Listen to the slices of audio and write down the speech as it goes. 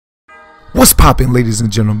What's poppin', ladies and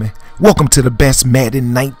gentlemen? Welcome to the best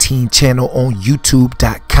Madden 19 channel on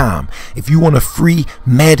YouTube.com. If you want a free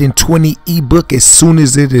Madden 20 ebook as soon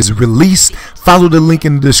as it is released, follow the link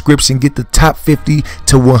in the description, get the top 50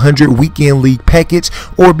 to 100 weekend league package,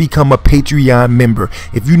 or become a Patreon member.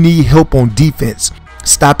 If you need help on defense,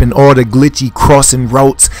 stopping all the glitchy crossing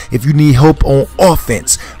routes, if you need help on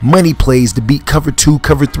offense, money plays to beat cover 2,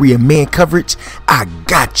 cover 3, and man coverage, I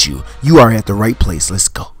got you. You are at the right place. Let's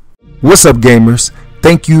go. What's up, gamers?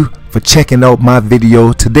 Thank you for checking out my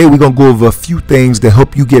video. Today we're gonna go over a few things to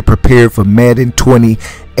help you get prepared for Madden 20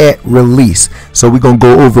 at release. So we're gonna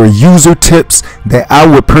go over user tips that I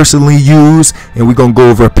would personally use, and we're gonna go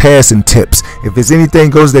over passing tips. If there's anything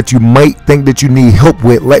goes that you might think that you need help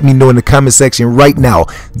with, let me know in the comment section right now.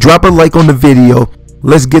 Drop a like on the video.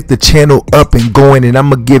 Let's get the channel up and going, and I'm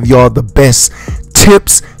gonna give y'all the best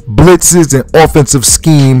tips, blitzes, and offensive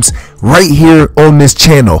schemes right here on this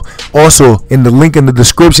channel. Also, in the link in the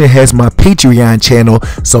description has my Patreon channel,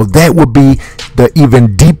 so that would be the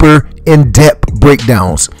even deeper, in-depth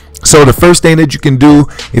breakdowns. So the first thing that you can do,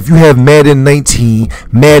 if you have Madden 19,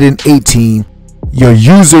 Madden 18, your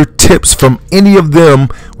user tips from any of them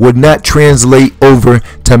would not translate over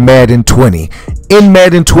to Madden 20. In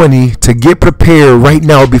Madden 20, to get prepared right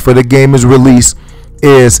now before the game is released,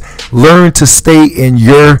 is learn to stay in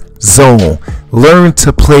your zone. Learn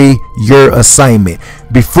to play your assignment.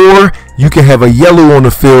 Before, you can have a yellow on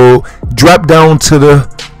the field, drop down to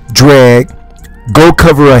the drag, go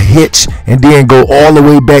cover a hitch, and then go all the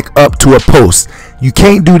way back up to a post. You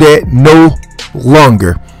can't do that no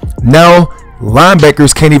longer. Now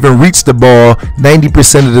linebackers can't even reach the ball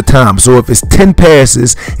 90% of the time. So if it's 10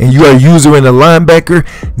 passes and you are using a linebacker,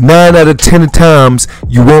 9 out of 10 times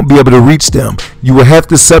you won't be able to reach them. You will have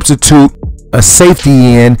to substitute a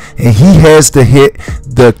safety in, and he has to hit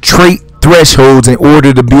the trait thresholds in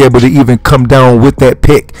order to be able to even come down with that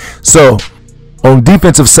pick. So on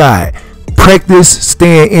defensive side, practice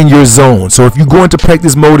staying in your zone. So if you go into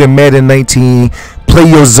practice mode in Madden 19, play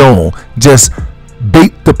your zone. Just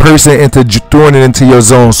bait the person into throwing it into your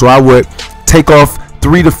zone. So I would take off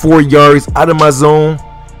 3 to 4 yards out of my zone,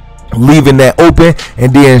 leaving that open,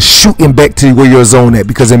 and then shooting back to where your zone at.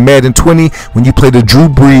 Because in Madden 20, when you play the Drew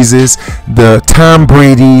Breeses, the Tom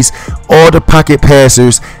Brady's, all the pocket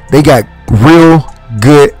passers, they got real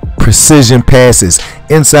good precision passes,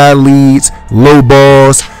 inside leads, low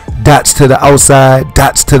balls, dots to the outside,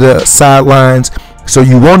 dots to the sidelines. So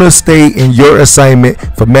you want to stay in your assignment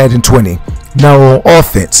for Madden 20. Now on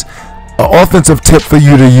offense, an offensive tip for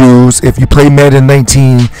you to use if you play Madden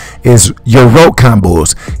 19 is your route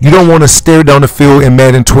combos. You don't want to stare down the field in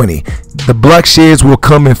Madden 20. The block sheds will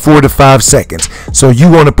come in 4 to 5 seconds. So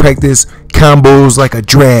you want to practice combos like a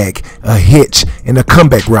drag, a hitch, and a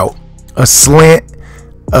comeback route. A slant,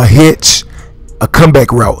 a hitch, a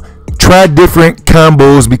comeback route. Try different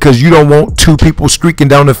combos because you don't want 2 people streaking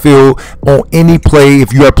down the field on any play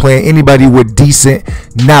if you are playing anybody with decent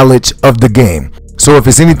knowledge of the game. So if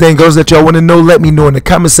it's anything goes that y'all want to know, let me know in the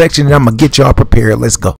comment section, and I'm going to get y'all prepared. Let's go.